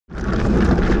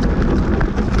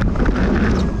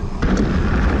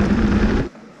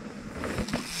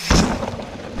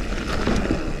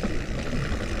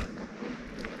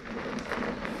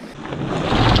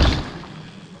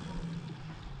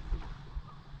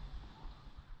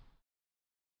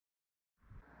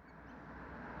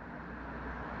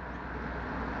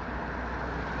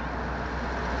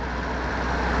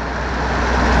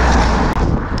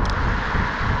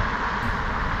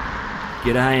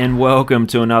G'day and welcome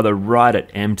to another Ride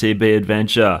at MTB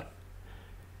adventure.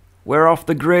 We're off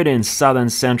the grid in southern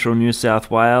central New South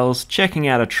Wales, checking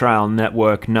out a trail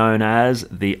network known as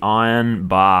the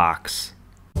Ironbarks.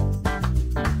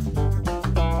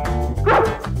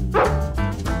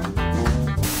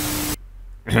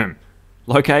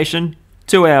 Location: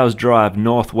 2 hours drive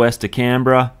northwest of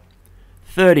Canberra,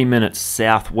 30 minutes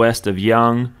southwest of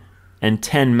Young, and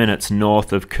 10 minutes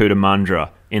north of Cootamundra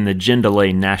in the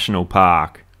Jindalee National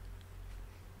Park.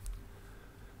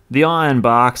 The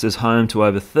Ironbarks is home to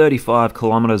over 35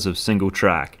 kilometres of single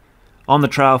track. On the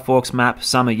Trailforks map,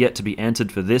 some are yet to be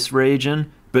entered for this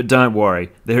region, but don't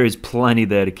worry, there is plenty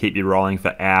there to keep you rolling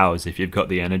for hours if you've got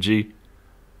the energy.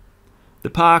 The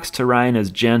park's terrain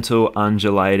is gentle,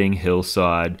 undulating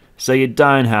hillside, so you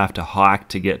don't have to hike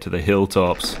to get to the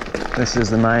hilltops. This is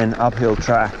the main uphill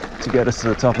track to get us to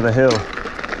the top of the hill.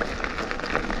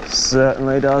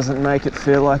 Certainly doesn't make it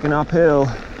feel like an uphill.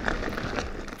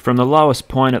 From the lowest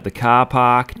point at the car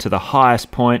park to the highest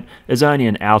point is only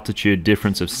an altitude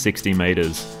difference of 60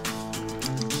 metres.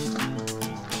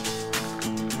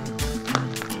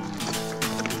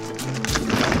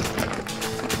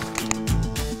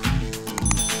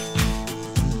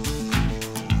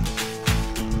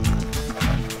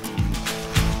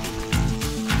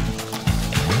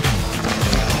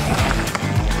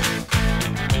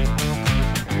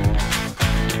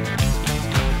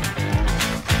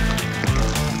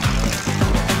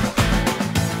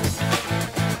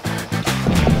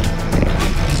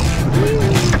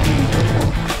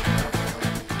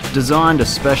 Designed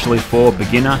especially for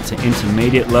beginner to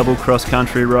intermediate level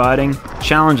cross-country riding,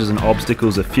 challenges and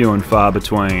obstacles are few and far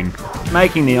between,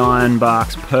 making the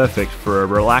Ironbarks perfect for a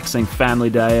relaxing family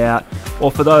day out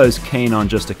or for those keen on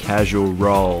just a casual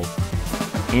roll.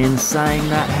 In saying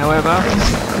that, however,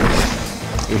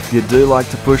 if you do like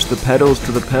to push the pedals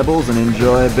to the pebbles and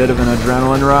enjoy a bit of an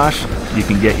adrenaline rush, you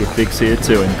can get your fix here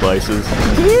too in places.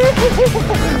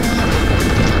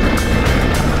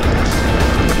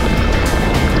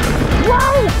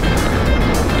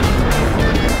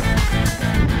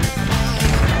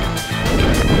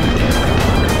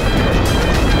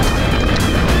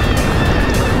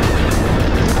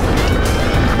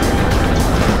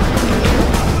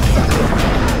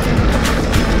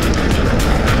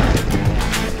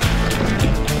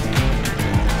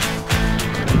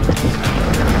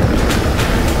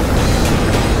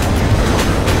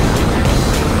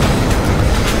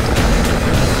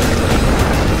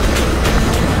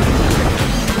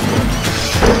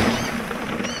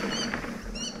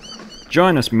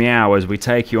 Join us meow as we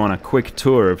take you on a quick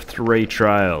tour of 3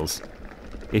 trails.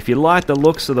 If you like the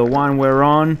looks of the one we're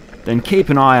on, then keep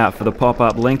an eye out for the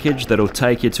pop-up linkage that'll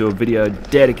take you to a video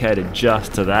dedicated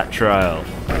just to that trail.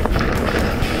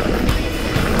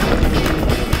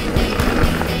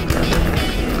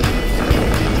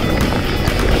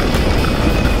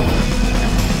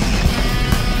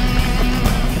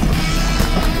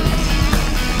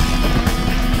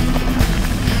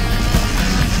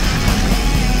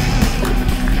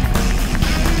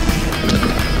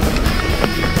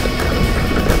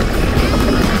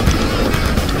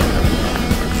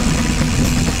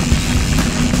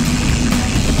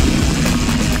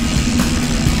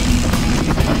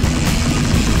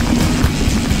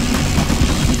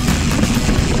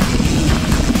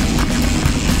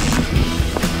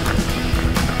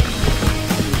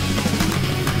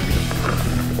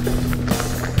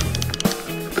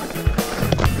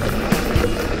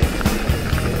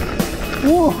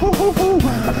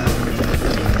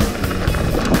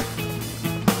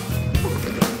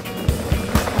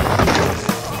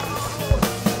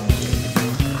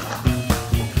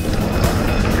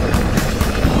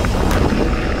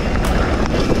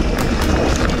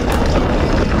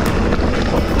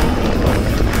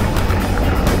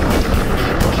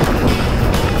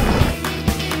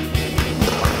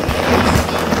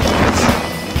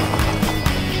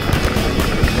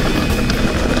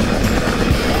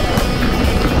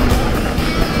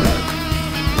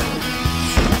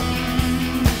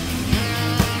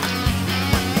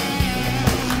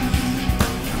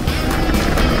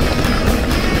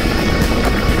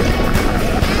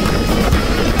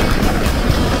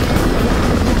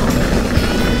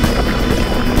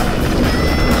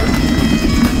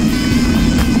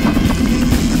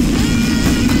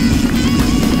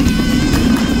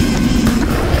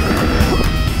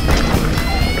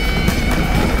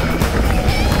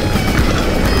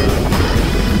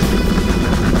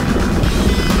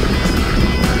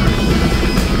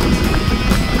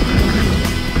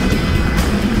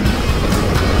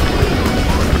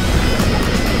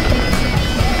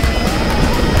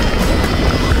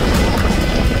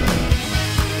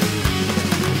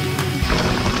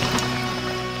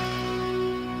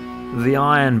 The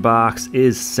Ironbarks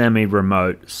is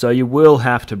semi-remote, so you will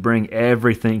have to bring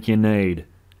everything you need.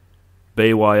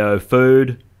 BYO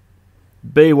food,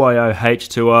 BYO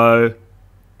H2O,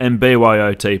 and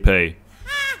BYO TP.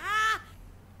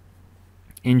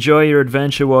 Enjoy your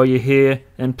adventure while you're here,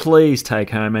 and please take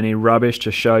home any rubbish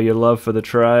to show your love for the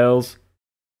trails.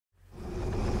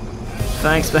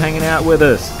 Thanks for hanging out with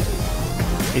us.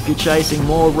 If you're chasing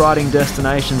more riding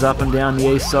destinations up and down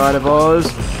the east side of Oz,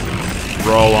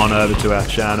 roll on over to our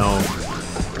channel.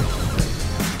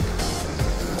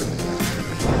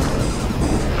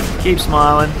 Keep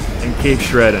smiling and keep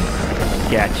shredding.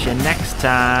 Catch you next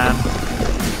time.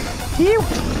 Phew.